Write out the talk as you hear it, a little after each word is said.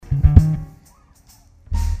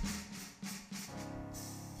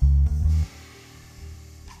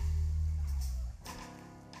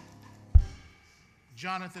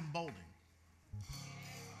Jonathan Bolden.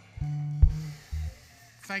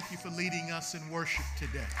 Thank you for leading us in worship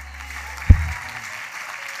today.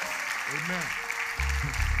 Amen.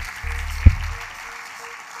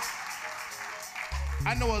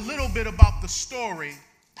 I know a little bit about the story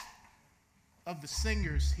of the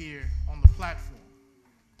singers here on the platform.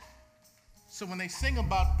 So when they sing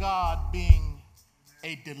about God being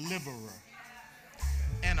a deliverer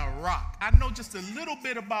and a rock, I know just a little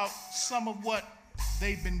bit about some of what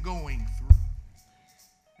they've been going through.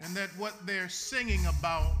 And that what they're singing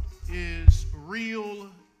about is real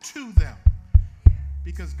to them,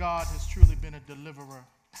 because God has truly been a deliverer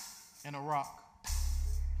and a rock.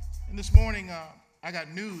 And this morning, I got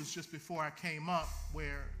news just before I came up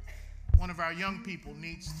where one of our young people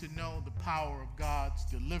needs to know the power of God's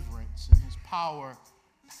deliverance and his power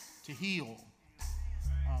to heal.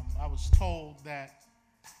 I was told that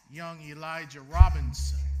young Elijah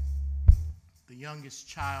Robinson, the youngest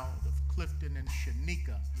child of Clifton and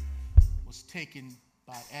Shanika, was taken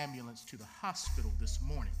by ambulance to the hospital this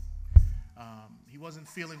morning. He wasn't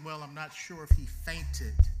feeling well. I'm not sure if he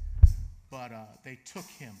fainted, but they took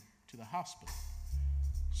him to the hospital.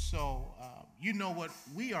 So you know what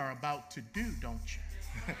we are about to do, don't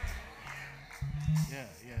you? Yeah.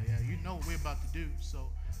 You know what we're about to do. So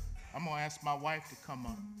I'm going to ask my wife to come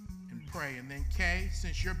up and pray. And then Kay,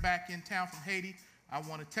 since you're back in town from Haiti, I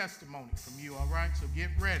want a testimony from you, all right? So get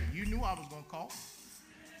ready. You knew I was going to call.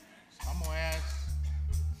 So I'm going to ask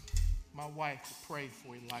my wife to pray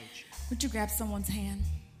for Elijah. Would you grab someone's hand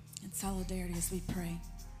in solidarity as we pray?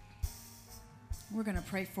 We're going to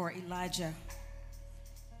pray for Elijah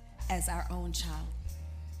as our own child.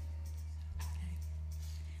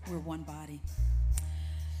 Okay. We're one body.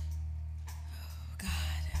 Oh, God.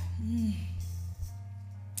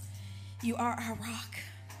 You are our rock.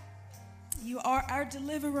 You are our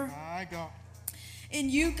deliverer. My God. In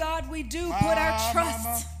you, God, we do put our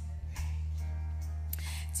trust.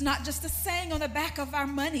 It's not just a saying on the back of our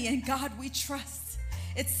money, and God, we trust.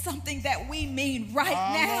 It's something that we mean right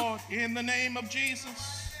now. Lord, in the name of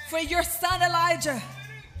Jesus. For your son, Elijah.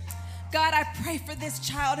 God, I pray for this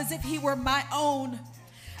child as if he were my own.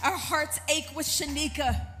 Our hearts ache with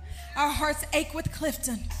Shanika. Our hearts ache with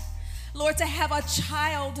Clifton. Lord, to have a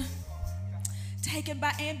child taken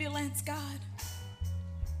by ambulance, God.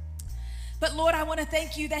 But Lord, I want to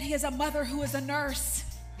thank you that he has a mother who is a nurse.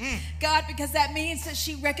 God, because that means that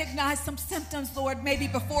she recognized some symptoms, Lord, maybe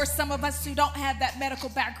before some of us who don't have that medical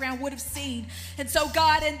background would have seen. And so,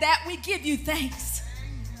 God, in that we give you thanks.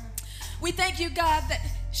 We thank you, God, that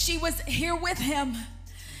she was here with him.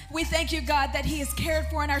 We thank you, God, that he is cared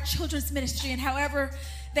for in our children's ministry, and however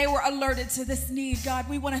they were alerted to this need, God,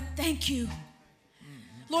 we want to thank you.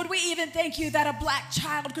 Lord, we even thank you that a black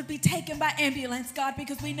child could be taken by ambulance, God,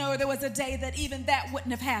 because we know there was a day that even that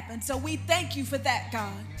wouldn't have happened. So we thank you for that,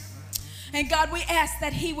 God. And God, we ask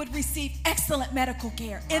that he would receive excellent medical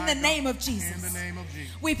care in the name of Jesus. In the name of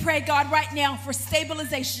Jesus. We pray, God, right now for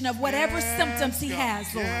stabilization of whatever symptoms he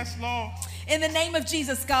has, Lord. Yes, Lord. In the name of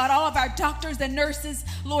Jesus, God, all of our doctors and nurses,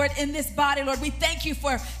 Lord, in this body, Lord, we thank you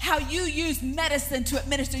for how you use medicine to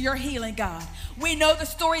administer your healing, God. We know the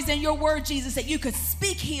stories in your word, Jesus, that you could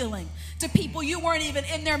speak healing to people you weren't even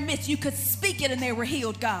in their midst. You could speak it and they were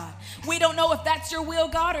healed, God. We don't know if that's your will,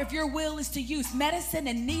 God, or if your will is to use medicine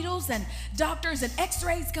and needles and doctors and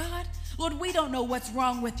x-rays, God. Lord, we don't know what's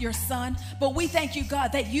wrong with your son, but we thank you,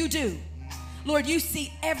 God, that you do. Lord, you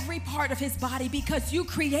see every part of his body because you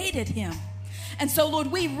created him. And so, Lord,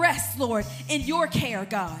 we rest, Lord, in your care,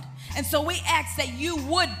 God. And so we ask that you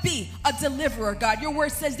would be a deliverer, God. Your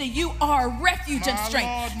word says that you are refuge and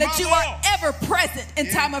strength, that you are ever present in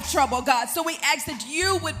time of trouble, God. So we ask that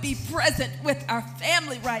you would be present with our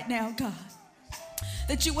family right now, God.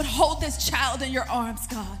 That you would hold this child in your arms,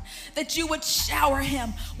 God. That you would shower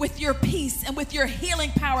him with your peace and with your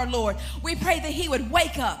healing power, Lord. We pray that he would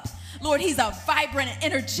wake up. Lord, he's a vibrant and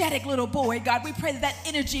energetic little boy, God. We pray that that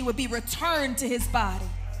energy would be returned to his body.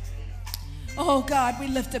 Oh, God, we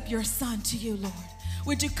lift up your son to you, Lord.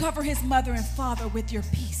 Would you cover his mother and father with your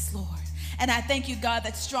peace, Lord? And I thank you, God,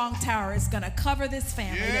 that Strong Tower is going to cover this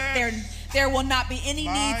family, that there will not be any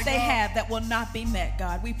needs they have that will not be met,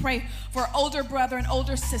 God. We pray for older brother and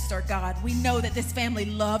older sister, God. We know that this family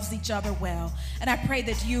loves each other well. And I pray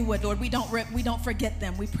that you would, Lord, we don't forget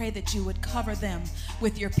them. We pray that you would cover them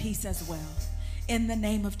with your peace as well. In the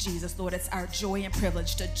name of Jesus, Lord, it's our joy and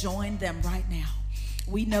privilege to join them right now.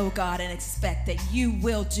 We know, God, and expect that you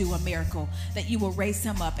will do a miracle, that you will raise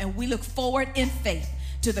him up. And we look forward in faith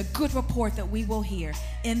to the good report that we will hear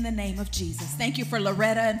in the name of Jesus. Thank you for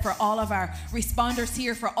Loretta and for all of our responders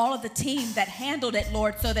here, for all of the team that handled it,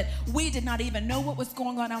 Lord, so that we did not even know what was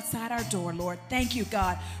going on outside our door, Lord. Thank you,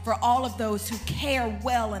 God, for all of those who care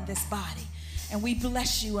well in this body. And we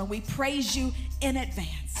bless you and we praise you in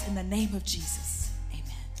advance in the name of Jesus. Amen.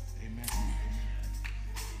 Amen. Amen.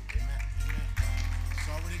 Amen. It's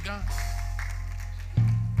already done.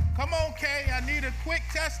 Come on, Kay. I need a quick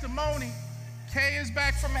testimony. Kay is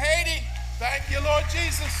back from Haiti. Thank you, Lord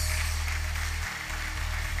Jesus.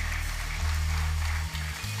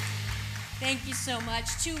 Thank you so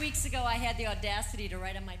much. 2 weeks ago, I had the audacity to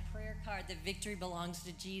write on my prayer card that victory belongs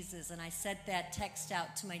to Jesus, and I sent that text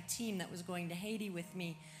out to my team that was going to Haiti with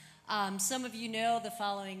me. Some of you know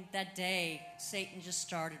that day, Satan just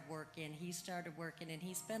started working. He started working, and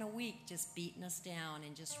he spent a week just beating us down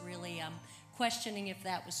and just really questioning if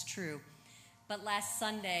that was true. But last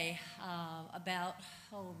Sunday, about,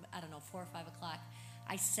 4 or 5 o'clock,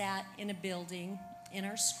 I sat in a building in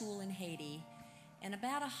our school in Haiti, and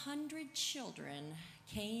about 100 children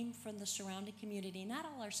came from the surrounding community, not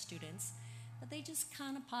all our students, but they just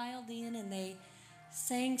kind of piled in and they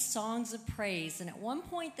sang songs of praise. And at one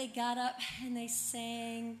point they got up and they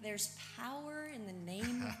sang, "There's power in the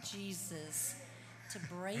name of Jesus to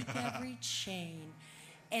break every chain."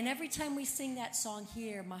 And every time we sing that song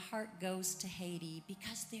here, my heart goes to Haiti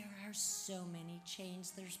because there are so many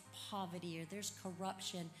chains. There's poverty or there's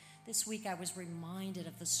corruption. This week I was reminded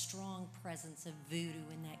of the strong presence of voodoo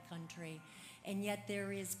in that country. And yet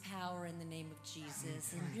there is power in the name of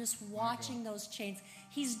Jesus. And just watching those chains,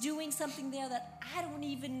 he's doing something there that I don't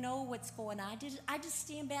even know what's going on. I just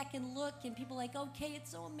stand back and look, and people are like, "Okay,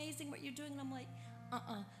 it's so amazing what you're doing." And I'm like,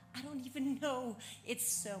 I don't even know. It's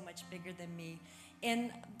so much bigger than me.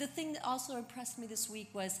 And the thing that also impressed me this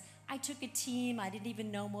week was I took a team. I didn't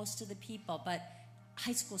even know most of the people, but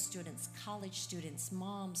high school students, college students,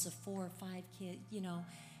 moms of 4 or 5 kids,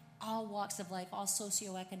 all walks of life, all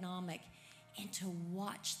socioeconomic. And to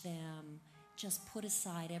watch them just put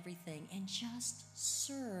aside everything and just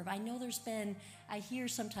serve. I know I hear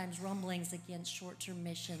sometimes rumblings against short-term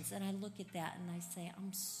missions, and I look at that and I say,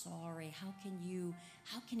 I'm sorry, how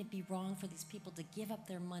can it be wrong for these people to give up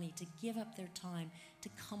their money, to give up their time, to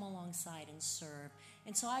come alongside and serve?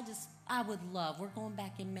 And so I would love, we're going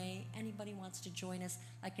back in May, anybody wants to join us,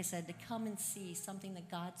 like I said, to come and see something that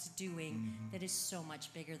God's doing that is so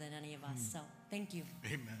much bigger than any of us. So thank you.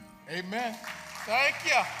 Amen. Amen. Thank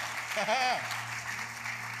you. Amen.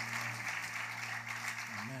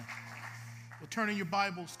 Well, turning your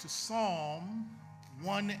Bibles to Psalm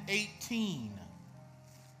 118.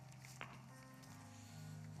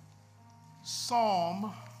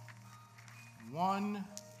 Psalm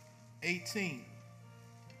 118.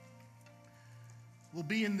 We'll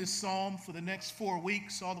be in this psalm for the next 4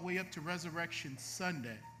 weeks, all the way up to Resurrection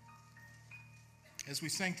Sunday. As we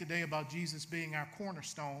sang today about Jesus being our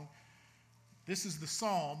cornerstone, this is the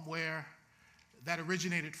psalm where that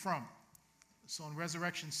originated from. So on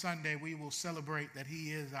Resurrection Sunday, we will celebrate that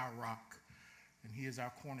he is our rock and he is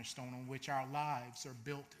our cornerstone on which our lives are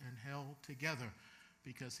built and held together,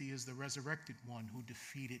 because he is the resurrected one who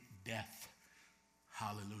defeated death.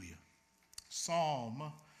 Hallelujah.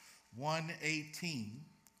 Psalm 118,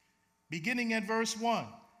 beginning at verse 1.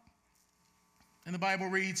 And the Bible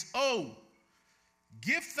reads, "Oh,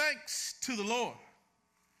 give thanks to the Lord,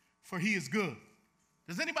 for he is good."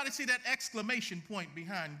 Does anybody see that exclamation point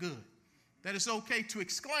behind good? That it's okay to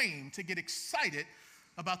exclaim, to get excited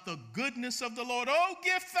about the goodness of the Lord. Oh,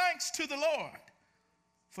 give thanks to the Lord,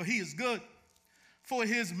 for he is good, for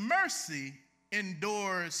his mercy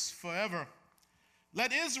endures forever.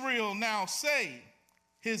 Let Israel now say,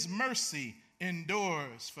 his mercy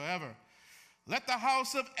endures forever. Let the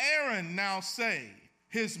house of Aaron now say,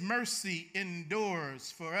 his mercy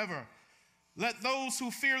endures forever. Let those who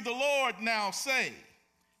fear the Lord now say,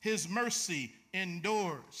 his mercy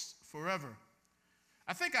endures forever.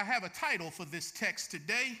 I think I have a title for this text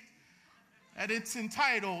today, and it's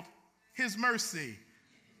entitled, His Mercy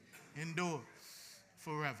Endures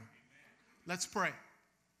Forever. Let's pray.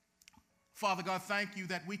 Father God, thank you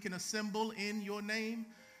that we can assemble in your name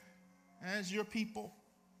as your people,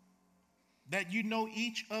 that you know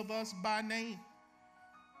each of us by name.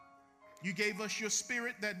 You gave us your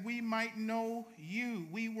spirit that we might know you.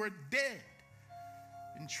 We were dead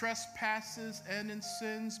in trespasses and in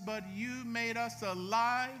sins, but you made us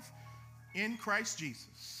alive in Christ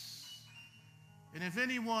Jesus. And if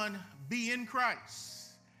anyone be in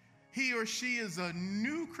Christ, he or she is a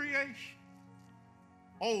new creation.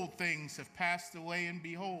 Old things have passed away, and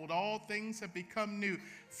behold, all things have become new.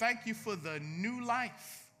 Thank you for the new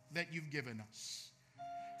life that you've given us.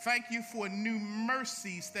 Thank you for new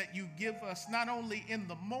mercies that you give us, not only in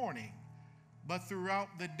the morning, but throughout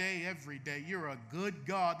the day, every day. You're a good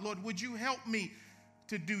God. Lord, would you help me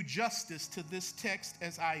to do justice to this text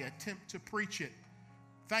as I attempt to preach it?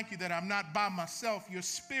 Thank you that I'm not by myself. Your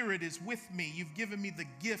Spirit is with me. You've given me the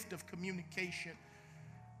gift of communication.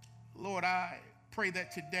 Lord, I pray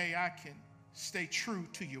that today I can stay true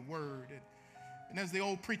to your word. And as the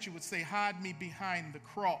old preacher would say, hide me behind the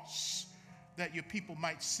cross, that your people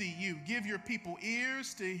might see you. Give your people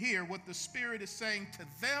ears to hear what the Spirit is saying to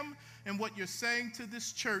them and what you're saying to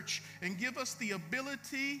this church, and give us the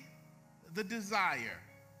ability, the desire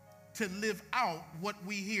to live out what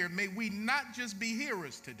we hear. May we not just be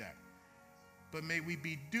hearers today, but may we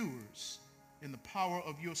be doers in the power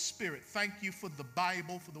of your Spirit. Thank you for the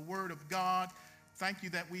Bible, for the Word of God. Thank you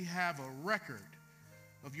that we have a record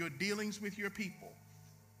of your dealings with your people,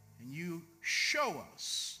 and you show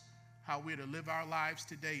us how we're to live our lives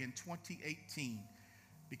today in 2018,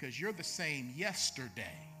 because you're the same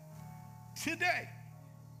yesterday, today,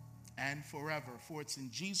 and forever. For it's in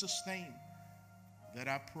Jesus' name that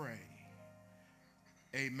I pray.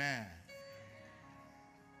 Amen.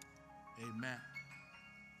 Amen.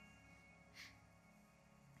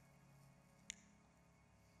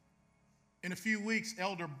 In a few weeks,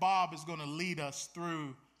 Elder Bob is going to lead us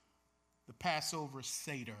through the Passover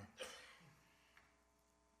Seder.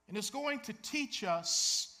 And it's going to teach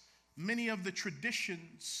us many of the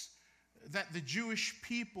traditions that the Jewish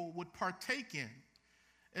people would partake in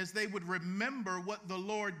as they would remember what the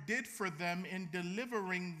Lord did for them in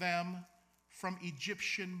delivering them from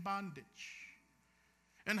Egyptian bondage.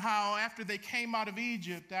 And how after they came out of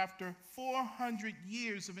Egypt, after 400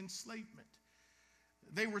 years of enslavement,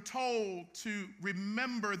 they were told to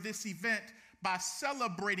remember this event by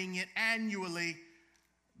celebrating it annually,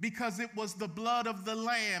 because it was the blood of the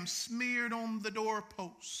Lamb smeared on the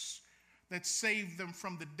doorposts that saved them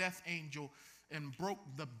from the death angel and broke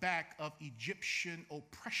the back of Egyptian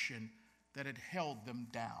oppression that had held them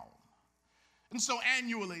down. And so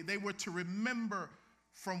annually they were to remember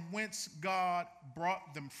from whence God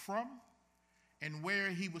brought them from and where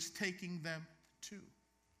he was taking them to.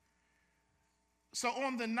 So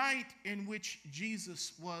on the night in which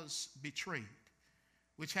Jesus was betrayed,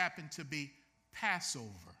 which happened to be Passover,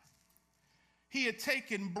 he had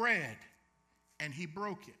taken bread and he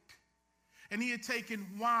broke it. And he had taken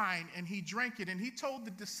wine and he drank it. And he told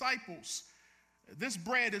the disciples, this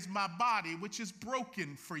bread is my body, which is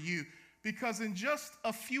broken for you. Because in just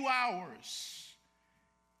a few hours,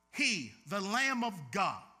 he, the Lamb of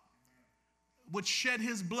God, would shed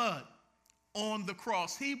his blood on the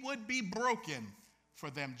cross. He would be broken for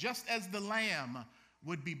them, just as the lamb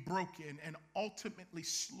would be broken and ultimately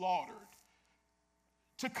slaughtered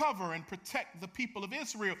to cover and protect the people of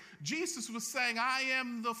Israel. Jesus was saying, I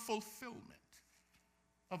am the fulfillment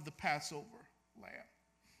of the Passover lamb.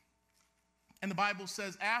 And the Bible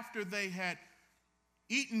says after they had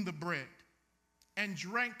eaten the bread and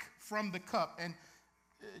drank from the cup, and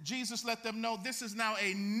Jesus let them know this is now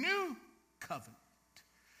a new covenant.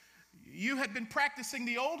 You had been practicing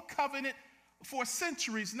the old covenant for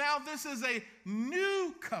centuries. Now this is a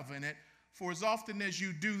new covenant. For as often as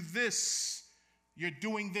you do this, you're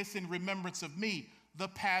doing this in remembrance of me, the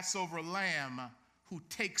Passover lamb who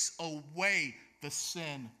takes away the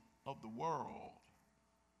sin of the world.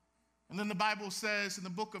 And then the Bible says in the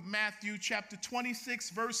book of Matthew, chapter 26,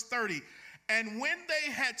 verse 30, and when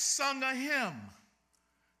they had sung a hymn,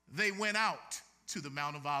 they went out to the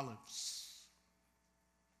Mount of Olives.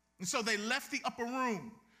 And so they left the upper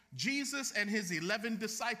room, Jesus and his 11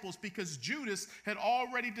 disciples, because Judas had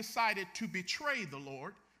already decided to betray the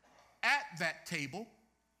Lord at that table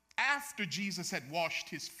after Jesus had washed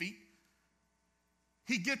his feet.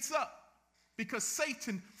 He gets up because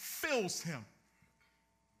Satan fills him.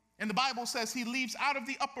 And the Bible says he leaves out of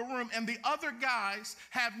the upper room, and the other guys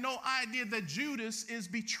have no idea that Judas is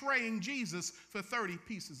betraying Jesus for 30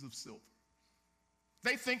 pieces of silver.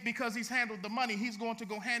 They think because he's handled the money, he's going to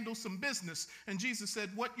go handle some business. And Jesus said,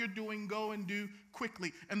 what you're doing, go and do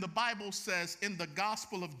quickly. And the Bible says in the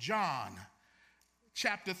Gospel of John,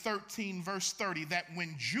 chapter 13, verse 30, that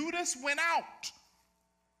when Judas went out,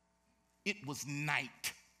 it was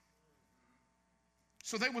night.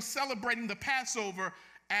 So they were celebrating the Passover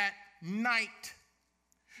at night.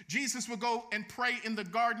 Jesus would go and pray in the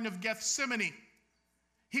Garden of Gethsemane.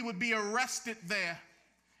 He would be arrested there.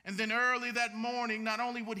 And then early that morning, not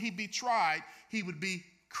only would he be tried, he would be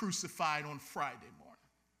crucified on Friday morning.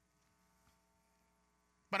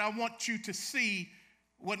 But I want you to see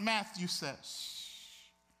what Matthew says.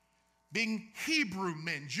 Being Hebrew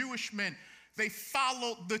men, Jewish men, They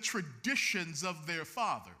followed the traditions of their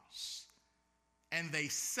fathers, and they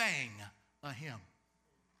sang a hymn.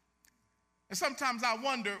 And sometimes I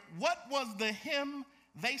wonder, what was the hymn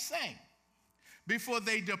they sang before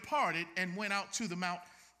they departed and went out to the Mount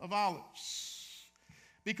of Olives?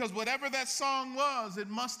 Because whatever that song was, it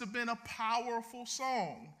must have been a powerful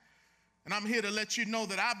song. And I'm here to let you know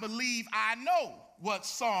that I believe I know what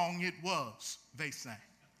song it was they sang.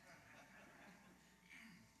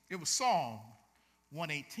 It was Psalm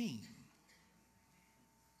 118.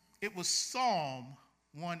 It was Psalm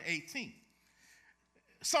 118.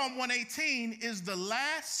 Psalm 118 is the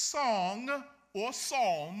last song or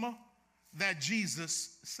psalm that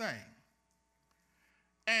Jesus sang.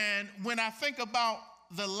 And when I think about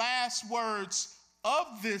the last words of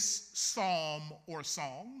this psalm or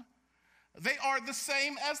song, they are the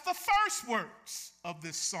same as the first words of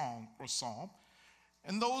this song or psalm.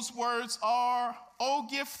 And those words are, "Oh,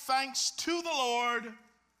 give thanks to the Lord,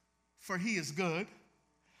 for he is good,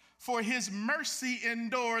 for his mercy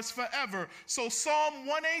endures forever." So Psalm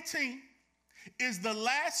 118 is the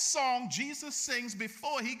last song Jesus sings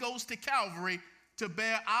before he goes to Calvary to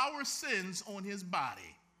bear our sins on his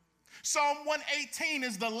body. Psalm 118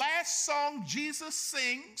 is the last song Jesus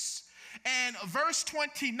sings, and verse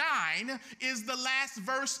 29 is the last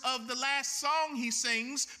verse of the last song he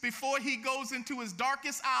sings before he goes into his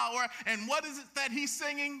darkest hour. And what is it that he's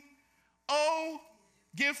singing? "Oh,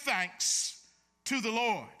 give thanks to the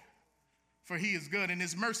Lord, for he is good and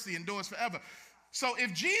his mercy endures forever." So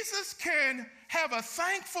if Jesus can have a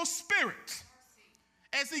thankful spirit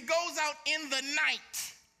as he goes out in the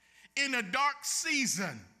night, in a dark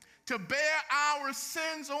season, to bear our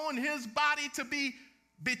sins on his body, to be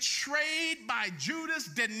betrayed by Judas,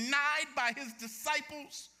 denied by his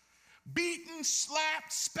disciples, beaten,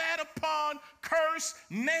 slapped, spat upon, cursed,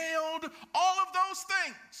 nailed, all of those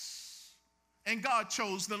things. And God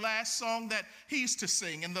chose the last song that he's to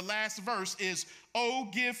sing. And the last verse is, "Oh,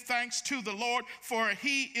 give thanks to the Lord, for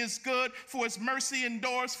he is good, for his mercy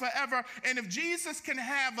endures forever." And if Jesus can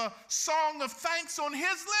have a song of thanks on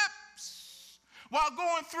his lips while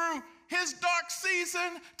going through his dark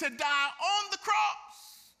season to die on the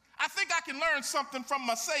cross, I think I can learn something from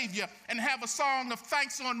my Savior and have a song of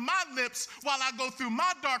thanks on my lips while I go through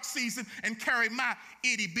my dark season and carry my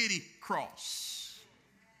itty-bitty cross.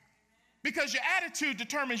 Because your attitude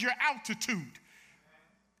determines your altitude.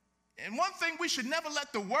 And one thing we should never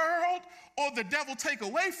let the world or the devil take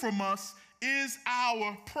away from us is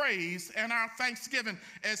our praise and our thanksgiving,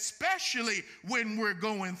 especially when we're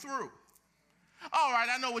going through. All right,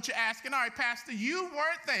 I know what you're asking. All right, Pastor, you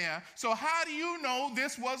weren't there, so how do you know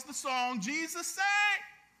this was the song Jesus sang?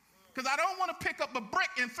 Because I don't want to pick up a brick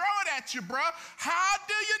and throw it at you, bro. How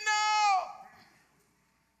do you know?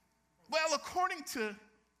 Well, according to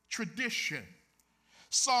tradition,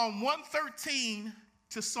 Psalm 113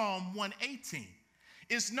 to Psalm 118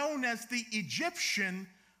 is known as the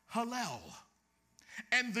Egyptian Hallel.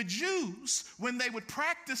 And the Jews, when they would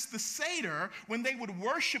practice the Seder, when they would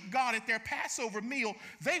worship God at their Passover meal,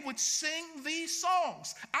 they would sing these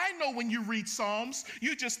songs. I know when you read Psalms,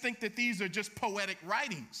 you just think that these are just poetic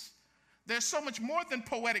writings. There's so much more than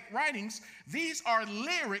poetic writings. These are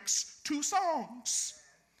lyrics to songs.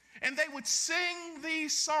 And they would sing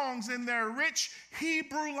these songs in their rich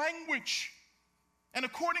Hebrew language. And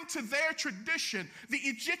according to their tradition, the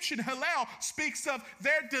Egyptian Hallel speaks of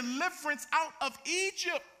their deliverance out of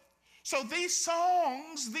Egypt. So these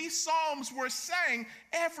psalms were sang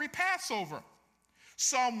every Passover.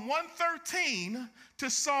 Psalm 113 to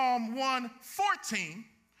Psalm 114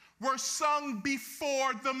 were sung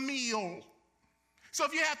before the meal. So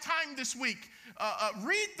if you have time this week,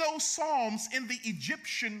 read those psalms in the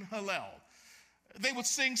Egyptian Hallel. They would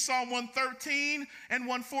sing Psalm 113 and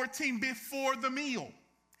 114 before the meal.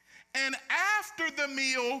 And after the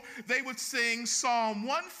meal, they would sing Psalm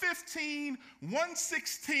 115,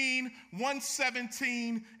 116,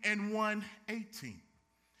 117, and 118.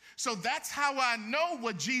 So that's how I know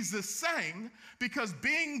what Jesus sang, because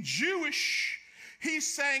being Jewish, he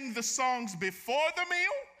sang the songs before the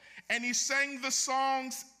meal, and he sang the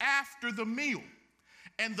songs after the meal.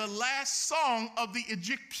 And the last song of the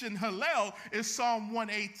Egyptian Hallel is Psalm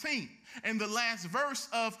 118. And the last verse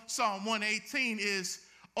of Psalm 118 is,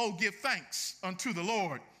 "Oh, give thanks unto the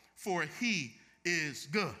Lord, for he is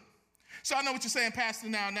good." So I know what you're saying, Pastor,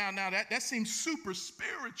 now that seems super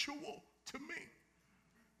spiritual to me.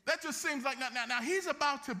 That just seems like, now he's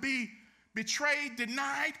about to be betrayed,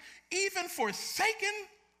 denied, even forsaken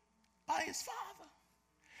by his Father.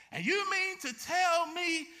 And you mean to tell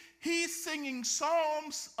me he's singing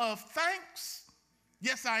psalms of thanks?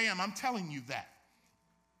 Yes, I am. I'm telling you that.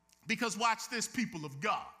 Because watch this, people of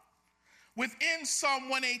God. Within Psalm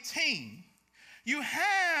 118, you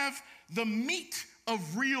have the meat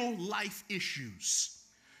of real life issues.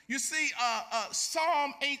 You see,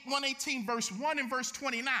 Psalm 118, verse 1 and verse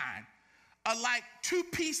 29 are like two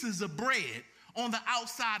pieces of bread on the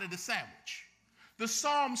outside of the sandwich. The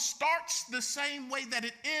psalm starts the same way that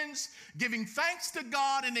it ends, giving thanks to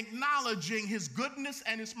God and acknowledging his goodness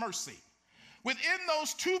and his mercy. Within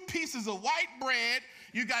those two pieces of white bread,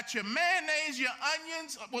 you got your mayonnaise, your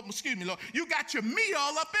onions, Lord, you got your meat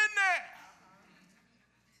all up in there.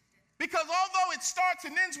 Because although it starts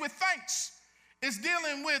and ends with thanks, it's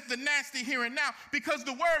dealing with the nasty here and now, because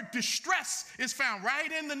the word distress is found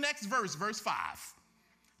right in the next verse, verse 5.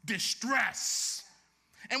 Distress.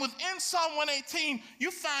 And within Psalm 118,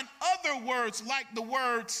 you find other words like the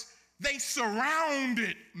words, they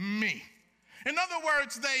surrounded me. In other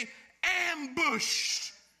words, they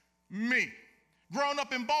ambushed me. Growing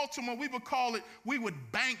up in Baltimore, we would call it, we would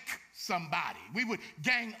bank somebody. We would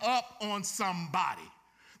gang up on somebody.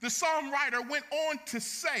 The psalm writer went on to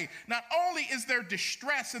say, not only is there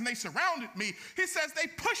distress and they surrounded me, he says they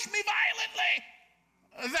pushed me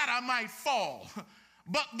violently that I might fall,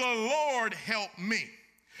 but the Lord helped me.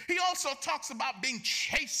 He also talks about being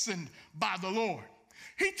chastened by the Lord.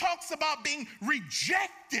 He talks about being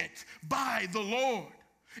rejected by the Lord.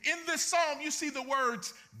 In this psalm, you see the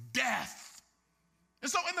words death. And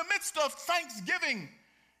so in the midst of thanksgiving,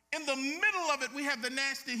 in the middle of it, we have the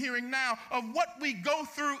nasty hearing now of what we go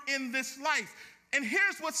through in this life. And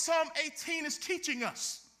here's what Psalm 18 is teaching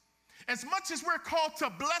us. As much as we're called to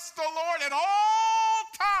bless the Lord at all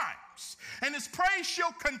times, and his praise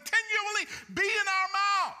shall continually be in our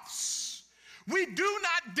mouths, we do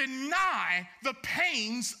not deny the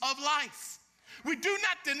pains of life. We do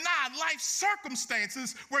not deny life's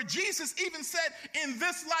circumstances where Jesus even said, in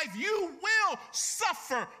this life you will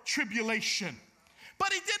suffer tribulation.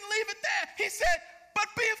 But he didn't leave it there. He said,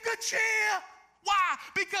 but be of good cheer. Why?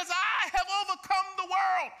 Because I have overcome the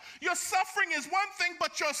world. Your suffering is one thing,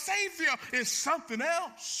 but your Savior is something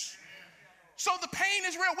else. So the pain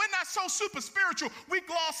is real. We're not so super spiritual, we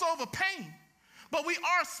gloss over pain. But we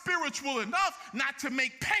are spiritual enough not to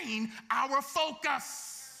make pain our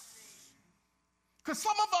focus. Because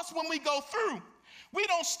some of us, when we go through, we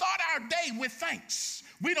don't start our day with thanks.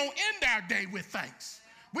 We don't end our day with thanks.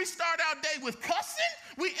 We start our day with cussing,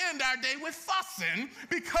 we end our day with fussing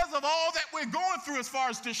because of all that we're going through as far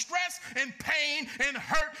as distress and pain and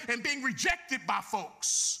hurt and being rejected by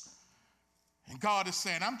folks. And God is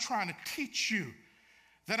saying, I'm trying to teach you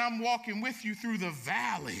that I'm walking with you through the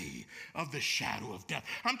valley of the shadow of death.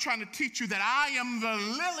 I'm trying to teach you that I am the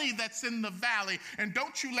lily that's in the valley. And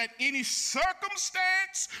don't you let any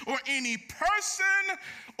circumstance or any person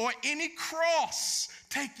or any cross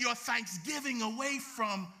take your thanksgiving away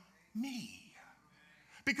from me.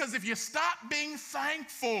 Because if you stop being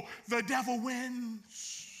thankful, the devil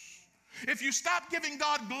wins. If you stop giving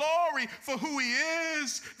God glory for who he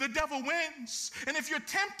is, the devil wins. And if you're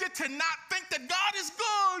tempted to not think that God is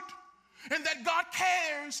good and that God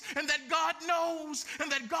cares and that God knows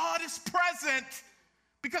and that God is present,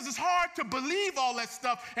 because it's hard to believe all that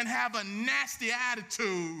stuff and have a nasty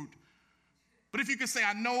attitude. But if you can say,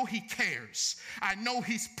 I know he cares, I know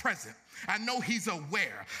he's present, I know he's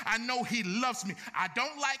aware, I know he loves me, I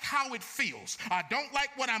don't like how it feels, I don't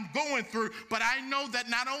like what I'm going through, but I know that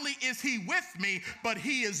not only is he with me, but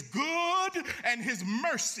he is good and his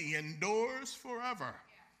mercy endures forever.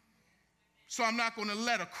 So I'm not going to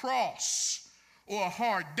let a cross or a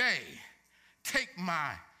hard day take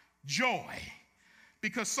my joy,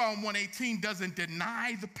 because Psalm 118 doesn't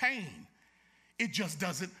deny the pain. It just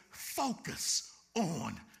doesn't focus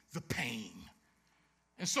on the pain.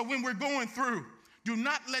 And so when we're going through, do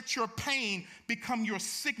not let your pain become your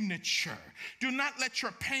signature. Do not let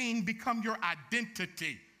your pain become your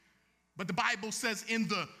identity. But the Bible says in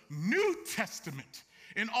the New Testament,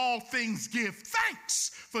 in all things give thanks,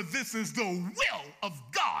 for this is the will of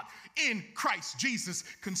God in Christ Jesus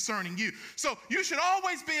concerning you. So you should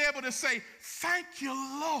always be able to say, thank you,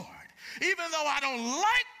 Lord. Even though I don't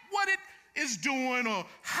like what it is doing or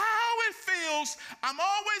how it feels, I'm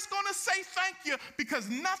always going to say thank you, because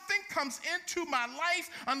nothing comes into my life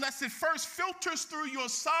unless it first filters through your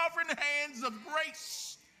sovereign hands of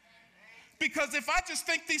grace. Because if I just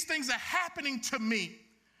think these things are happening to me,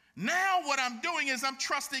 now what I'm doing is I'm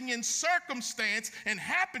trusting in circumstance and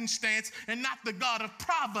happenstance and not the God of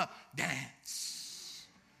providence.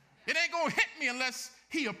 It ain't going to hit me unless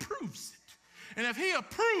he approves it. And if he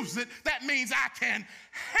approves it, that means I can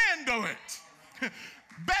handle it.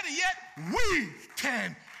 Better yet, we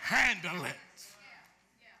can handle it.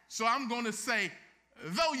 So I'm going to say,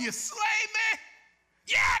 though you slay me,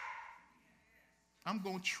 yet I'm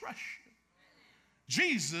going to trust you.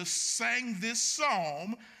 Jesus sang this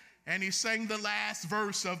psalm, and he sang the last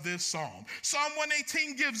verse of this psalm. Psalm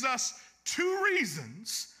 118 gives us 2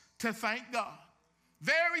 reasons to thank God.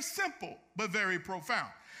 Very simple, but very profound.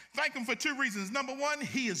 Thank him for 2 reasons. Number 1,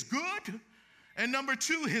 he is good. And number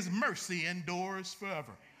 2, his mercy endures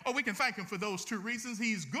forever. Oh, we can thank him for those 2 reasons.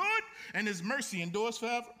 He's good and his mercy endures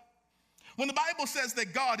forever. When the Bible says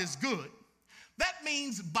that God is good, that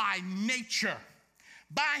means by nature,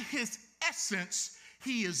 by his essence,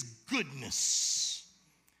 he is goodness.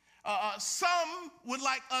 Some would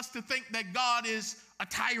like us to think that God is a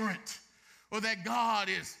tyrant, or that God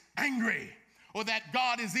is angry, or that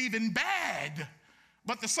God is even bad.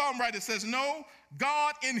 But the psalm writer says, no,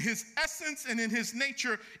 God in his essence and in his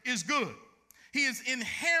nature is good. He is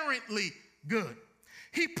inherently good.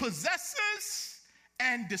 He possesses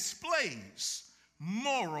and displays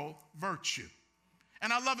moral virtue.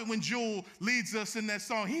 And I love it when Jewel leads us in that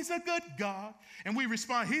song, he's a good God. And we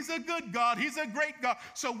respond, he's a good God, he's a great God.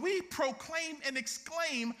 So we proclaim and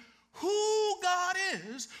exclaim who God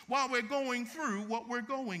is while we're going through what we're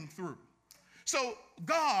going through. So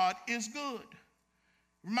God is good.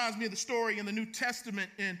 Reminds me of the story in the New Testament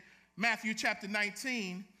in Matthew chapter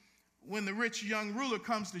 19, when the rich young ruler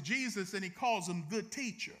comes to Jesus and he calls him good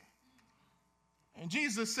teacher. And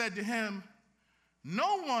Jesus said to him,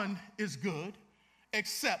 no one is good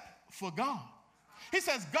except for God. He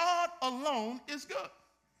says God alone is good.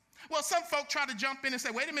 Well, some folk try to jump in and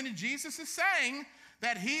say, wait a minute, Jesus is saying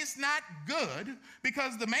that he's not good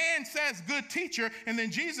because the man says good teacher, and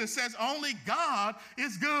then Jesus says only God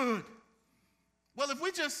is good. Well, if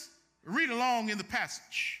we just read along in the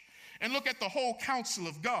passage and look at the whole counsel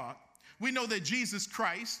of God, we know that Jesus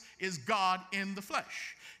Christ is God in the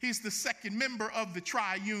flesh. He's the second member of the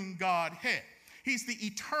triune Godhead. He's the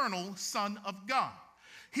eternal Son of God.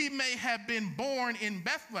 He may have been born in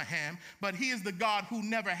Bethlehem, but he is the God who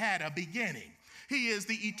never had a beginning. He is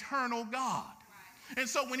the eternal God. And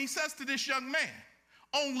so when he says to this young man,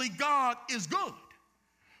 only God is good,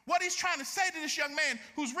 what he's trying to say to this young man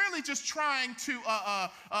who's really just trying to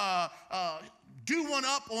do one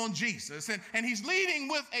up on Jesus, and he's leading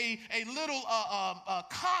with a little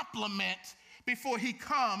compliment before he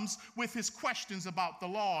comes with his questions about the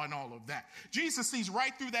law and all of that. Jesus sees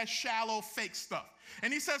right through that shallow, fake stuff.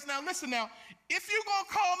 And he says, now listen now, if you're going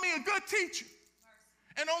to call me a good teacher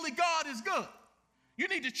and only God is good, you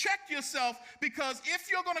need to check yourself, because if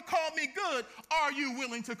you're going to call me good, are you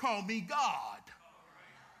willing to call me God?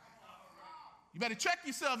 You better check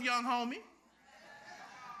yourself, young homie.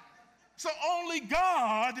 So only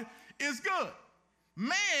God is good.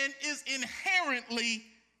 Man is inherently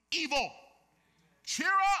evil. Cheer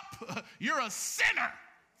up, you're a sinner.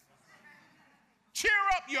 Cheer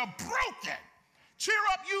up, you're broken. Cheer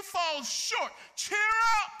up, you fall short. Cheer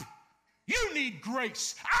up, you need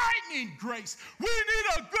grace. I need grace. We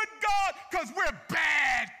need a good God because we're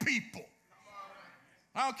bad people.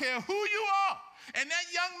 I don't care who you are. And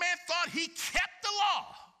that young man thought he kept the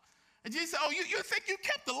law. And Jesus said, oh, you think you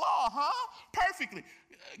kept the law, huh? Perfectly.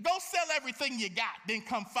 Go sell everything you got, then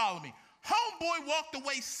come follow me. Homeboy walked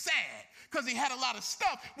away sad because he had a lot of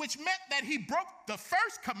stuff, which meant that he broke the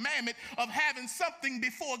first commandment of having something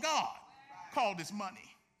before God, called his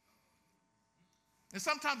money. And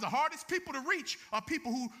sometimes the hardest people to reach are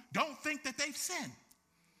people who don't think that they've sinned.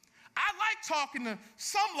 I like talking to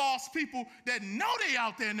some lost people that know they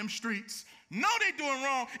out there in them streets, know they're doing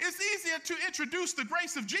wrong. It's easier to introduce the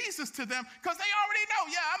grace of Jesus to them because they already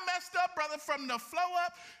know, yeah, I messed up, brother, from the flow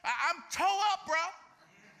up. I'm toe up, bro.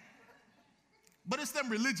 But it's them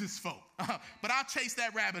religious folk. But I'll chase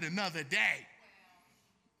that rabbit another day.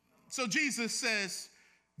 So Jesus says,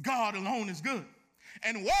 God alone is good.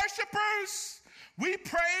 And worshipers, we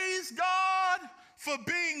praise God for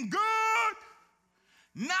being good,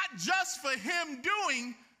 not just for him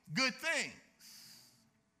doing good things.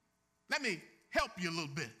 Let me help you a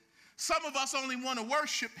little bit. Some of us only want to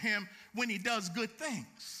worship him when he does good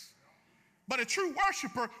things. But a true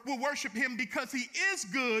worshiper will worship him because he is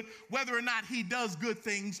good, whether or not he does good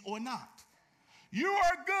things or not. You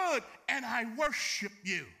are good, and I worship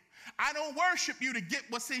you. I don't worship you to get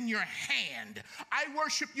what's in your hand. I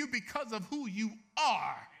worship you because of who you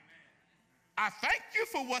are. I thank you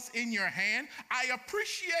for what's in your hand. I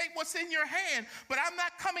appreciate what's in your hand, but I'm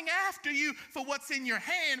not coming after you for what's in your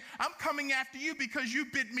hand. I'm coming after you because you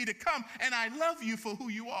bid me to come, and I love you for who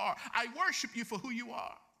you are. I worship you for who you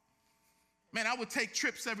are. Man, I would take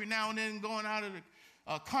trips every now and then going out of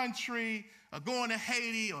the country, or going to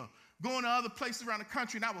Haiti, or going to other places around the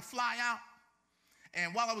country, and I would fly out.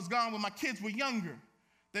 And while I was gone, when my kids were younger,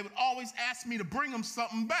 they would always ask me to bring them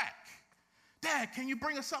something back. Dad, can you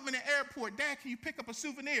bring us something in the airport? Dad, can you pick up a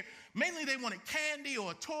souvenir? Mainly they wanted candy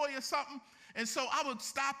or a toy or something. And so I would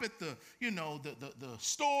stop at the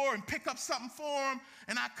store and pick up something for them.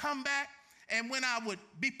 And I'd come back. And when I would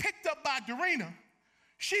be picked up by Dorena,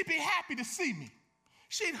 she'd be happy to see me.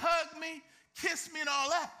 She'd hug me, kiss me, and all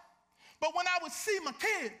that. But when I would see my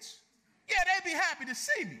kids, yeah, they'd be happy to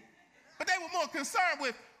see me. But they were more concerned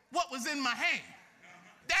with what was in my hand.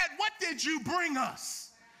 Dad, what did you bring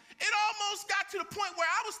us? It almost got to the point where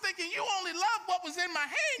I was thinking, you only love what was in my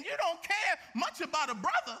hand. You don't care much about a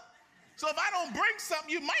brother. So if I don't bring something,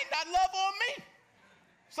 you might not love on me.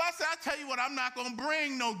 So I said, I tell you what, I'm not going to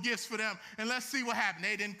bring no gifts for them, and let's see what happened.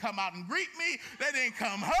 They didn't come out and greet me. They didn't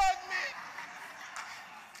come hug me.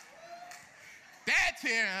 Dad's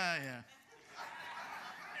here. Yeah.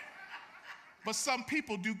 But some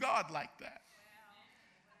people do God like that.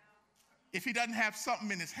 If he doesn't have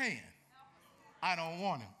something in his hand, I don't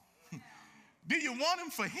want him. Do you want him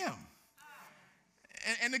for him?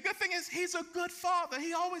 And the good thing is, he's a good father.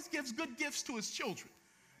 He always gives good gifts to his children.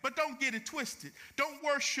 But don't get it twisted. Don't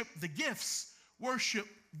worship the gifts. Worship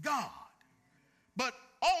God. But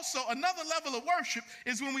also, another level of worship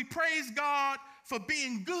is when we praise God for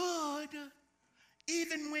being good,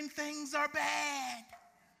 even when things are bad.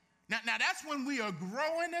 Now that's when we are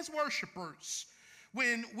growing as worshipers,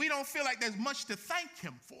 when we don't feel like there's much to thank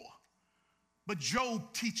him for. But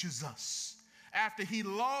Job teaches us, after he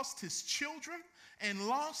lost his children and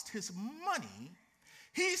lost his money,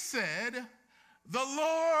 he said, the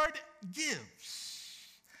Lord gives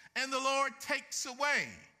and the Lord takes away.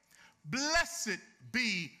 Blessed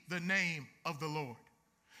be the name of the Lord.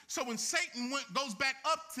 So when Satan goes back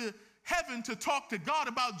up to heaven to talk to God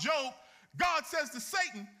about Job, God says to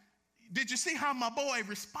Satan, did you see how my boy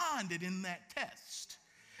responded in that test?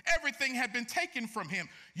 Everything had been taken from him.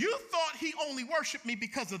 You thought he only worshiped me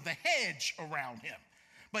because of the hedge around him,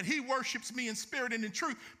 but he worships me in spirit and in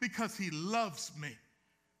truth because he loves me.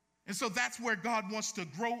 And so that's where God wants to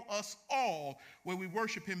grow us all, where we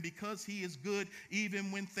worship him because he is good,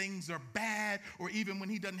 even when things are bad, or even when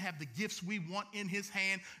he doesn't have the gifts we want in his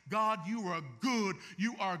hand. God, you are good.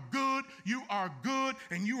 You are good. You are good.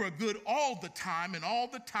 And you are good all the time. And all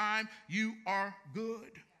the time you are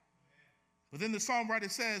good. But then the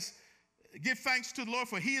songwriter says, give thanks to the Lord,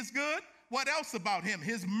 for he is good. What else about him?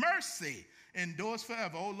 His mercy endures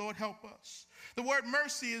forever. Oh, Lord, help us. The word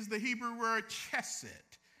mercy is the Hebrew word chesed,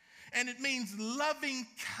 and it means loving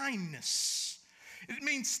kindness. It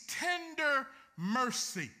means tender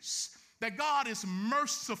mercies, that God is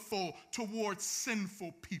merciful towards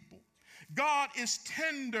sinful people. God is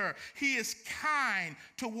tender. He is kind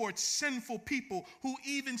towards sinful people who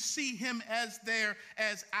even see him as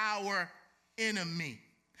our enemy.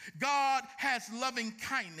 God has loving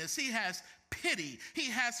kindness. He has pity. He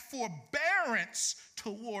has forbearance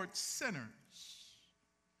towards sinners.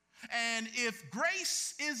 And if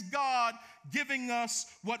grace is God giving us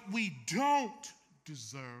what we don't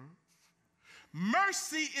deserve,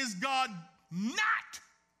 mercy is God not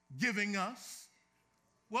giving us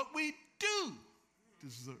what we do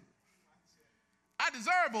deserve. I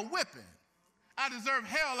deserve a whipping. I deserve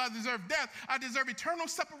hell. I deserve death. I deserve eternal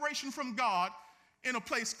separation from God in a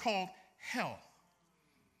place called hell.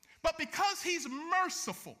 But because he's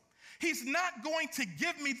merciful, he's not going to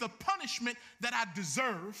give me the punishment that I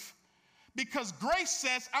deserve, because grace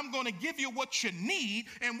says I'm going to give you what you need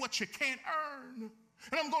and what you can't earn.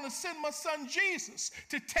 And I'm going to send my son Jesus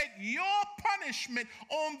to take your punishment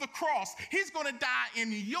on the cross. He's going to die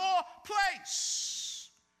in your place.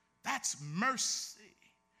 That's mercy.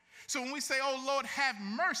 So when we say, oh, Lord, have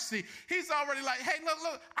mercy, he's already like, hey,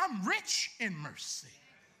 look, I'm rich in mercy.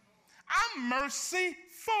 I'm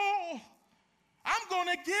merciful. I'm going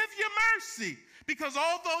to give you mercy, because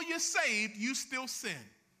although you're saved, you still sin.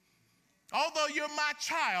 Although you're my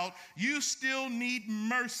child, you still need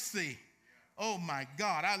mercy. Oh, my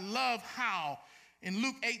God. I love how in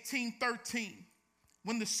Luke 18:13,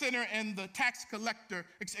 when the sinner and the tax collector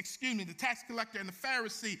and the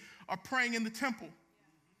Pharisee are praying in the temple,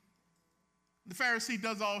 the Pharisee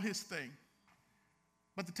does all his thing,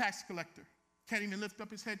 but the tax collector can't even lift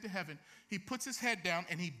up his head to heaven. He puts his head down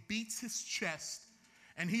and he beats his chest,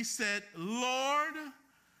 and he said, Lord,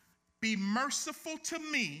 be merciful to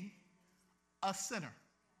me, a sinner.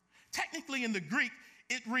 Technically in the Greek,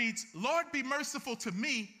 it reads, Lord, be merciful to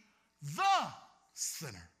me, the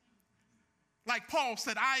sinner. Like Paul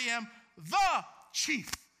said, I am the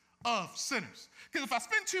chief of sinners. Because if I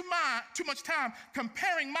spend too much time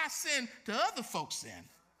comparing my sin to other folks' sin,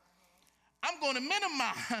 I'm going to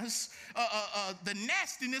minimize the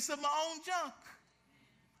nastiness of my own junk.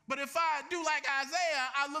 But if I do like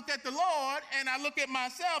Isaiah, I look at the Lord and I look at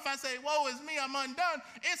myself, I say, woe is me, I'm undone.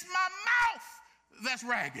 It's my mouth that's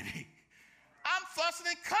raggedy. I'm fussing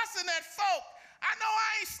and cussing at folk. I know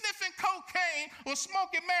I ain't sniffing cocaine or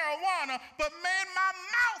smoking marijuana, but man, my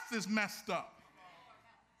mouth is messed up.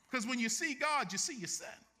 Because when you see God, you see your sin.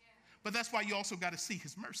 But that's why you also got to see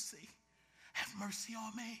his mercy. Have mercy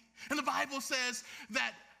on me. And the Bible says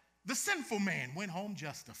that the sinful man went home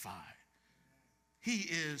justified. He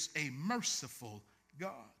is a merciful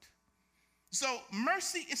God. So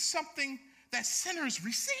mercy is something that sinners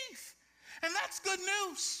receive. And that's good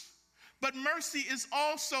news. But mercy is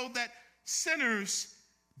also that sinners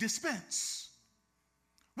dispense.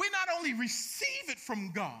 We not only receive it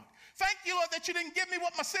from God. Thank you, Lord, that you didn't give me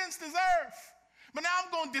what my sins deserve. But now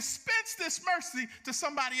I'm going to dispense this mercy to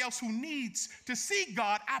somebody else who needs to see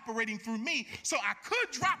God operating through me. So I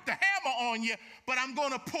could drop the hammer on you, but I'm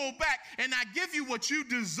going to pull back and I give you what you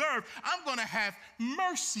deserve. I'm going to have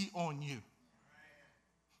mercy on you.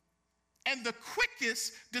 And the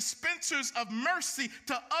quickest dispensers of mercy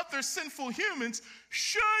to other sinful humans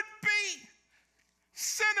should be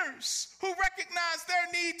sinners who recognize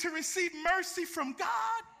their need to receive mercy from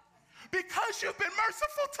God. Because you've been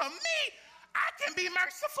merciful to me, I can be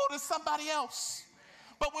merciful to somebody else.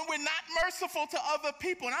 But when we're not merciful to other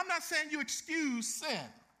people, and I'm not saying you excuse sin,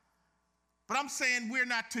 but I'm saying we're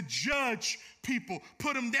not to judge people,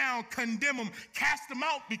 put them down, condemn them, cast them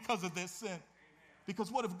out because of their sin.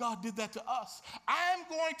 Because what if God did that to us? I'm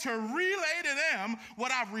going to relay to them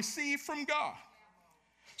what I've received from God.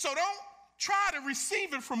 So don't try to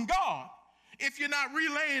receive it from God if you're not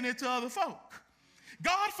relaying it to other folk.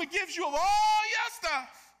 God forgives you of all your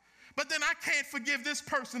stuff, but then I can't forgive this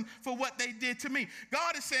person for what they did to me.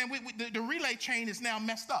 God is saying the relay chain is now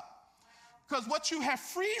messed up. Because what you have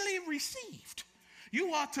freely received,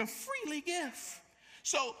 you are to freely give.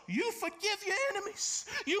 So you forgive your enemies.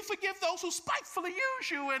 You forgive those who spitefully use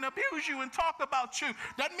you and abuse you and talk about you.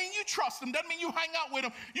 Doesn't mean you trust them. Doesn't mean you hang out with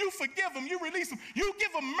them. You forgive them. You release them. You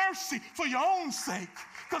give them mercy for your own sake.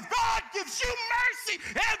 Because God gives you mercy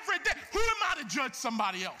every day. Who am I to judge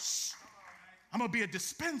somebody else? I'm going to be a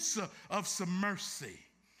dispenser of some mercy.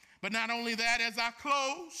 But not only that, as I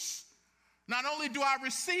close, not only do I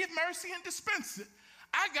receive mercy and dispense it,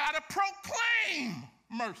 I got to proclaim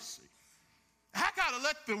mercy. I got to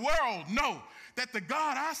let the world know that the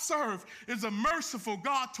God I serve is a merciful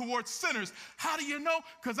God towards sinners. How do you know?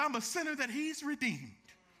 Because I'm a sinner that he's redeemed.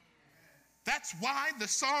 That's why the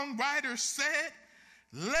songwriter said,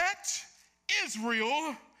 let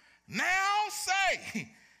Israel now say,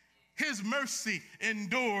 his mercy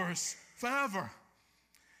endures forever.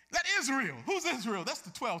 Let Israel, who's Israel? That's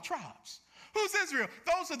the 12 tribes. Who's Israel?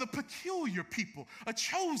 Those are the peculiar people, a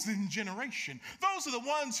chosen generation. Those are the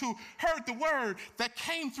ones who heard the word that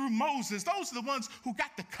came through Moses. Those are the ones who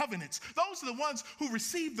got the covenants. Those are the ones who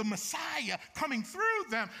received the Messiah coming through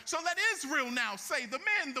them. So let Israel now say, the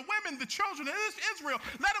men, the women, the children of Israel,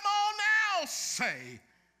 let them all now say,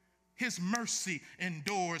 his mercy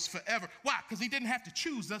endures forever. Why? Because he didn't have to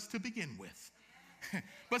choose us to begin with.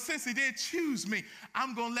 But since he did choose me,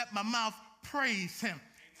 I'm going to let my mouth praise him.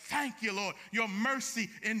 Thank you, Lord. Your mercy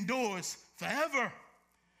endures forever.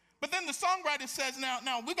 But then the songwriter says,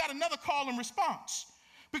 now we got another call and response.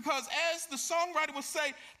 Because as the songwriter would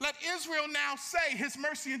say, let Israel now say his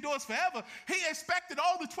mercy endures forever, he expected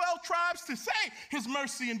all the 12 tribes to say his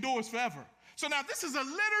mercy endures forever. So now this is a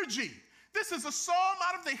liturgy. This is a psalm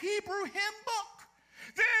out of the Hebrew hymn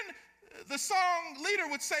book. Then the song leader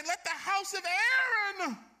would say, let the house of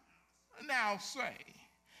Aaron now say,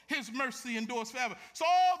 his mercy endures forever. So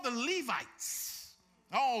all the Levites,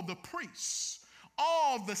 all the priests,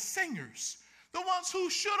 all the singers, the ones who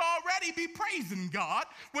should already be praising God,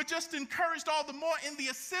 were just encouraged all the more in the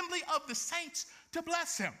assembly of the saints to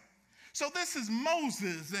bless him. So this is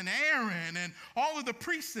Moses and Aaron and all of the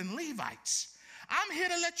priests and Levites. I'm here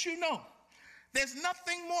to let you know there's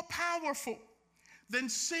nothing more powerful than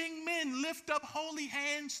seeing men lift up holy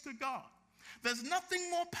hands to God. There's nothing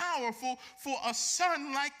more powerful for a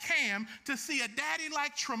son like Cam to see a daddy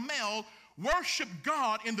like Tramel worship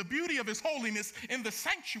God in the beauty of his holiness in the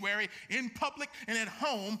sanctuary, in public, and at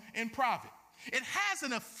home in private. It has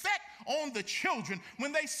an effect on the children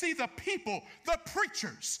when they see the people, the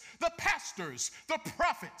preachers, the pastors, the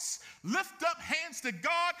prophets lift up hands to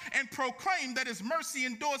God and proclaim that his mercy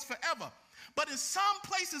endures forever. But in some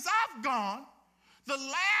places I've gone, the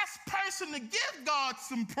last person to give God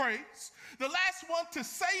some praise, the last one to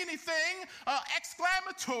say anything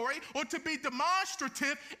exclamatory or to be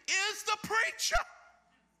demonstrative is the preacher.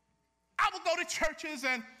 I would go to churches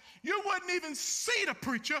and you wouldn't even see the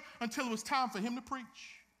preacher until it was time for him to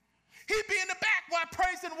preach. He'd be in the back while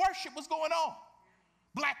praise and worship was going on.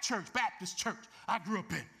 Black church, Baptist church, I grew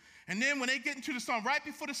up in. And then when they get into the song, right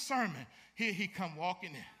before the sermon, here he come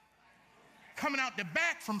walking in. Coming out the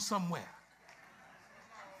back from somewhere.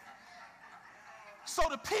 So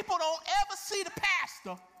the people don't ever see the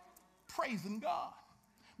pastor praising God.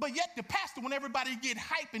 But yet the pastor, when everybody get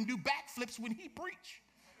hype and do backflips when he preach.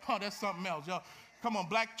 Oh, that's something else, y'all. Come on,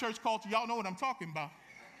 black church culture, y'all know what I'm talking about.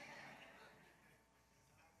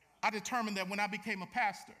 I determined that when I became a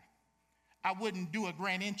pastor, I wouldn't do a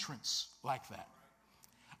grand entrance like that.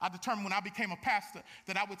 I determined when I became a pastor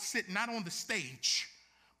that I would sit not on the stage,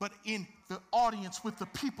 but in the audience with the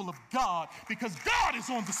people of God, because God is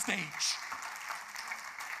on the stage.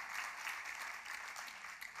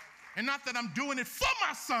 And not that I'm doing it for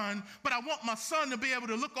my son, but I want my son to be able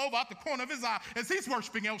to look over out the corner of his eye as he's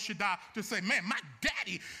worshiping El Shaddai to say, man, my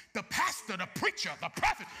daddy, the pastor, the preacher, the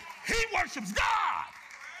prophet, he worships God.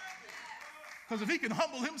 Because if he can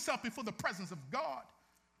humble himself before the presence of God,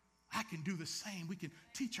 I can do the same. We can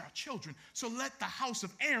teach our children. So let the house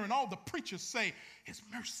of Aaron, all the preachers say, his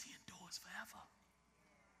mercy endures forever.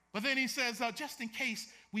 But then he says, just in case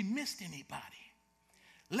we missed anybody,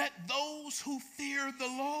 let those who fear the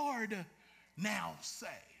Lord now say,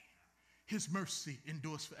 his mercy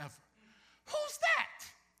endures forever. Who's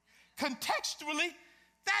that? Contextually,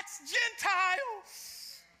 that's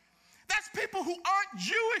Gentiles. That's people who aren't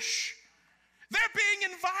Jewish. They're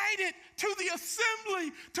being invited to the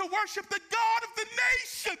assembly to worship the God of the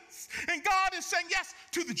nations. And God is saying yes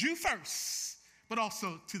to the Jew first, but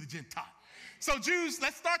also to the Gentile. So Jews,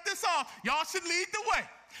 let's start this off. Y'all should lead the way.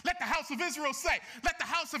 Let the house of Israel say. Let the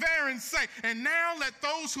house of Aaron say. And now let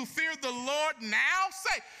those who fear the Lord now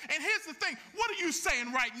say. And here's the thing. What are you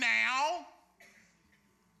saying right now?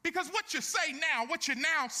 Because what you say now, what you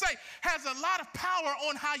now say, has a lot of power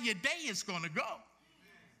on how your day is going to go.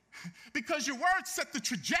 Because your words set the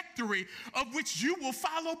trajectory of which you will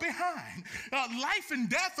follow behind. Life and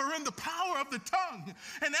death are in the power of the tongue.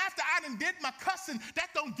 And after I done did my cussing, that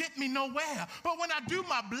don't get me nowhere. But when I do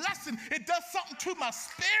my blessing, it does something to my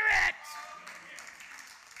spirit.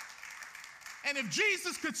 And if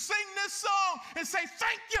Jesus could sing this song and say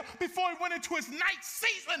thank you before he went into his night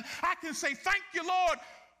season, I can say thank you, Lord.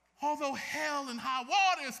 Although hell and high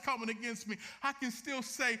water is coming against me, I can still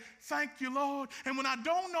say, thank you, Lord. And when I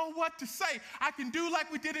don't know what to say, I can do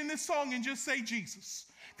like we did in this song and just say Jesus.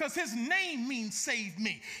 Because his name means save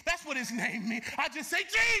me. That's what his name means. I just say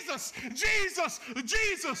Jesus, Jesus,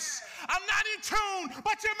 Jesus. I'm not in tune,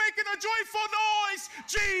 but you're making a joyful noise,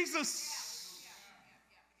 Jesus.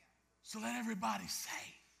 So let everybody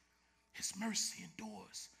say, his mercy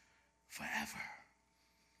endures forever.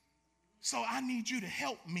 So I need you to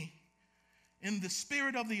help me in the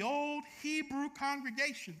spirit of the old Hebrew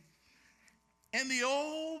congregation and the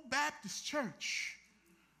old Baptist church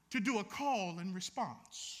to do a call and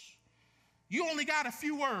response. You only got a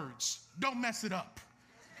few words. Don't mess it up.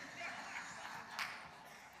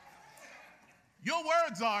 Your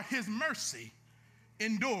words are, his mercy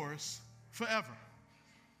endures forever.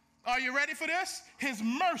 Are you ready for this? His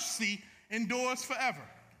mercy endures forever.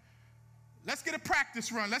 Let's get a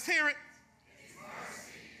practice run. Let's hear it.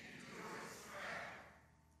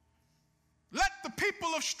 Let the people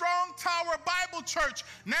of Strong Tower Bible Church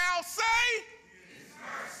now say, his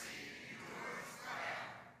mercy endures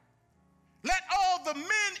forever. Let all the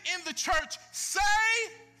men in the church say,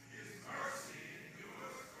 his mercy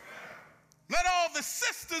endures forever. Let all the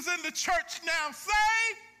sisters in the church now say,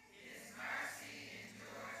 his mercy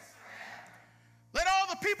endures forever. Let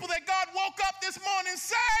all the people that God woke up this morning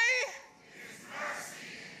say, his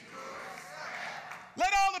mercy endures forever.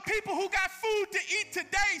 Let all the people who got food to eat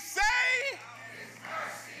today say, his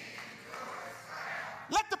mercy endures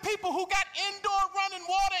forever. Let the people who got indoor running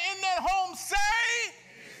water in their homes say,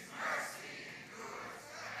 his mercy endures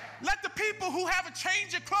forever. Let the people who have a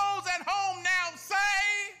change of clothes at home now say,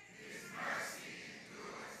 his mercy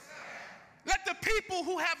endures forever. Let the people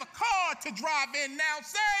who have a car to drive in now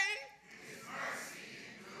say, his mercy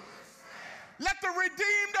endures forever. Let the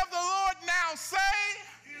redeemed of the Lord now say,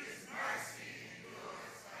 his mercy.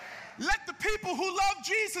 Let the people who love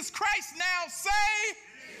Jesus Christ now say,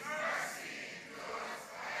 his mercy endures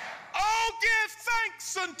forever. Oh, give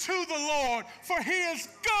thanks unto the Lord, for he is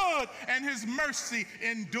good and his mercy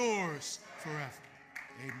endures forever.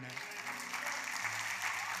 Amen.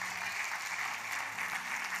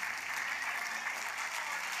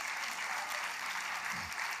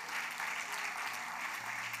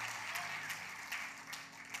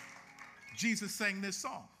 Jesus sang this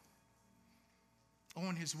song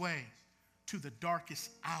on his way to the darkest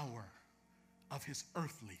hour of his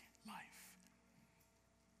earthly life.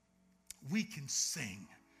 we can sing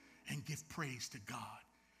and give praise to God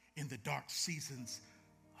in the dark seasons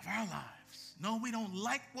of our lives. No, we don't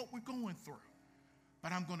like what we're going through,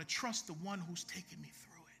 but I'm going to trust the one who's taken me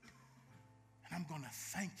through it. And I'm going to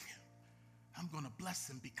thank him. I'm going to bless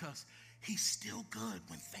him because he's still good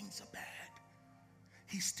when things are bad.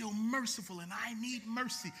 He's still merciful, and I need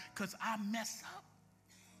mercy because I mess up.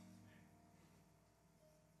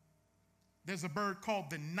 There's a bird called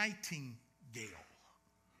the nightingale.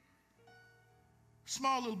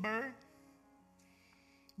 Small little bird.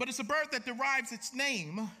 But it's a bird that derives its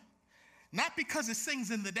name not because it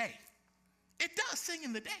sings in the day. It does sing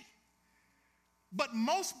in the day. But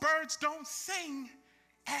most birds don't sing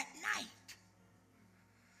at night.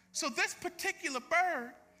 So this particular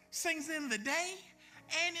bird sings in the day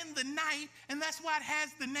and in the night, and that's why it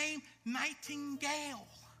has the name nightingale.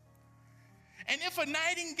 And if a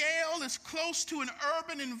nightingale is close to an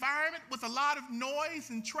urban environment with a lot of noise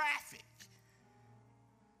and traffic,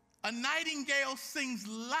 a nightingale sings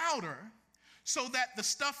louder so that the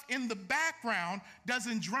stuff in the background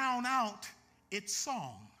doesn't drown out its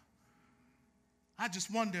song. I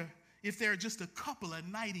just wonder if there are just a couple of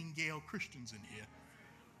nightingale Christians in here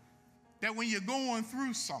that when you're going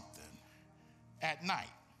through something at night,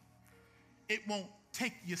 it won't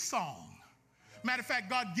take your song. Matter of fact,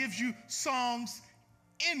 God gives you songs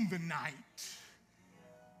in the night,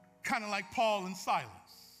 kind of like Paul and Silas.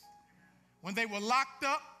 When they were locked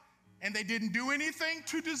up and they didn't do anything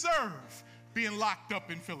to deserve being locked up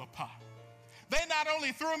in Philippi. They not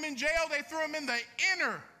only threw him in jail, they threw him in the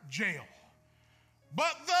inner jail.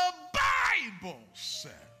 But the Bible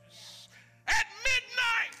says at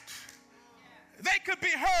midnight, they could be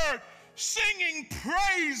heard singing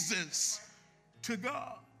praises to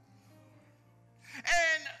God.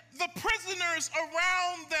 And the prisoners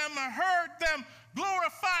around them heard them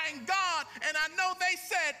glorifying God. And I know they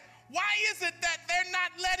said, why is it that they're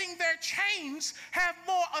not letting their chains have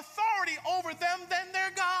more authority over them than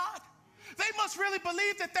their God? They must really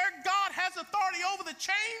believe that their God has authority over the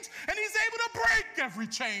chains, and he's able to break every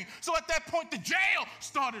chain. So at that point, the jail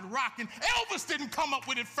started rocking. Elvis didn't come up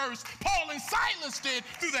with it first. Paul and Silas did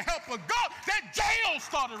through the help of God. That jail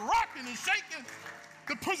started rocking and shaking.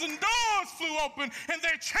 The prison doors flew open, and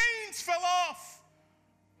their chains fell off.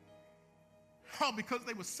 All because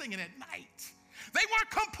they were singing at night. They weren't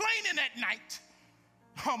complaining at night.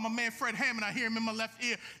 Oh, my man Fred Hammond, I hear him in my left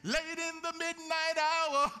ear. Late in the midnight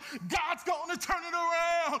hour, God's going to turn it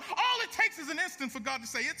around. All it takes is an instant for God to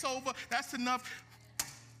say, it's over. That's enough.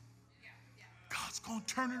 God's going to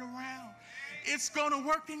turn it around. It's going to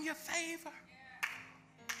work in your favor.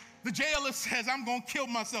 The jailer says, I'm going to kill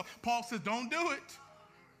myself. Paul says, don't do it.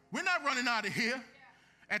 We're not running out of here.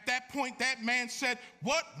 At that point, that man said,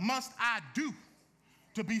 what must I do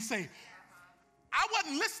to be saved? I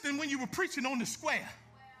wasn't listening when you were preaching on the square,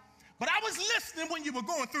 but I was listening when you were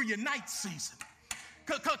going through your night season.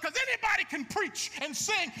 Because anybody can preach and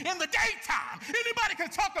sing in the daytime. Anybody can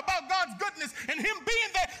talk about God's goodness and him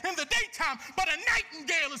being there in the daytime, but a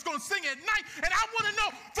nightingale is going to sing at night. And I want to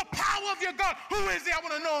know the power of your God. Who is he? I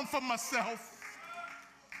want to know him for myself.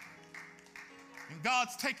 And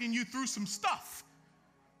God's taking you through some stuff.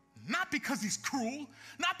 Not because he's cruel,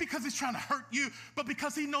 not because he's trying to hurt you, but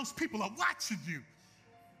because he knows people are watching you.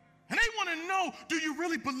 And they want to know, do you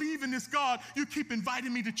really believe in this God you keep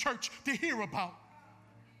inviting me to church to hear about?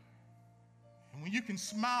 And when you can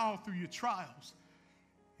smile through your trials,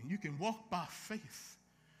 and you can walk by faith,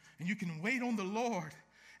 and you can wait on the Lord,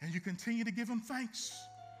 and you continue to give him thanks,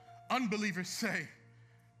 unbelievers say,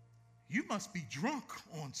 you must be drunk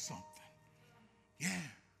on something. Yeah,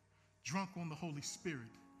 drunk on the Holy Spirit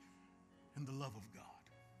and the love of God.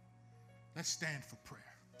 Let's stand for prayer.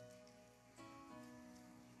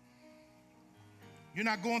 You're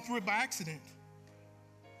not going through it by accident.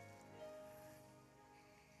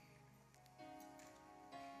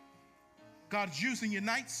 God's using your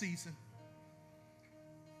night season.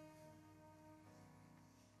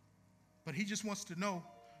 But he just wants to know,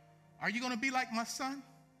 are you going to be like my son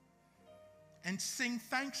and sing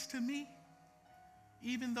thanks to me?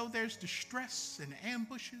 Even though there's distress and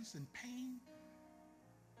ambushes and pain.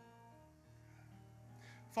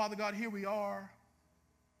 Father God, here we are.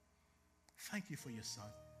 Thank you for your son.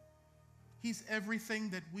 He's everything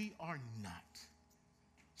that we are not.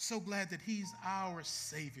 So glad that he's our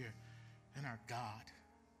Savior and our God.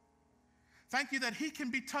 Thank you that he can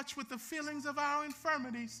be touched with the feelings of our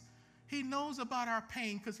infirmities. He knows about our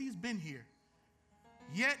pain because he's been here.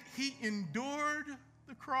 Yet he endured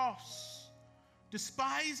the cross,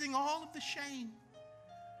 despising all of the shame.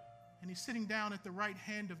 And he's sitting down at the right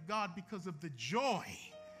hand of God because of the joy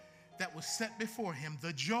that was set before him.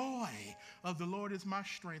 The joy of the Lord is my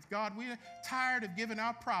strength. God, we're tired of giving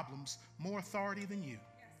our problems more authority than you.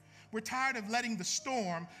 We're tired of letting the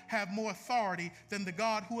storm have more authority than the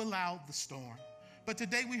God who allowed the storm. But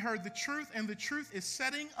today we heard the truth, and the truth is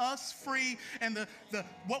setting us free. And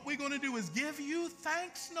what we're going to do is give you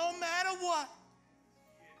thanks no matter what.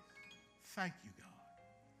 Thank you,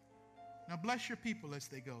 God. Now bless your people as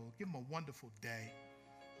they go. Give them a wonderful day.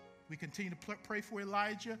 We continue to pray for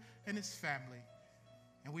Elijah and his family.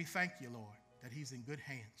 And we thank you, Lord, that he's in good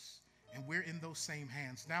hands. And we're in those same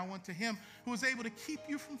hands. Now unto him who is able to keep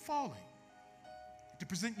you from falling, to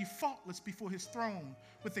present you faultless before his throne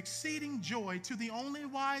with exceeding joy, to the only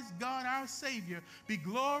wise God, our Savior, be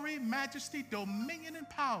glory, majesty, dominion, and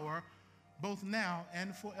power, both now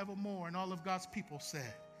and forevermore. And all of God's people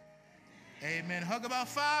said, amen. Hug about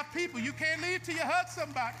 5 people. You can't leave till you hug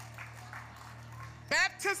somebody.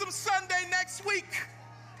 Baptism Sunday next week.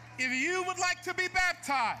 If you would like to be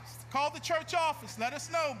baptized, call the church office. Let us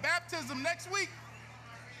know. Baptism next week.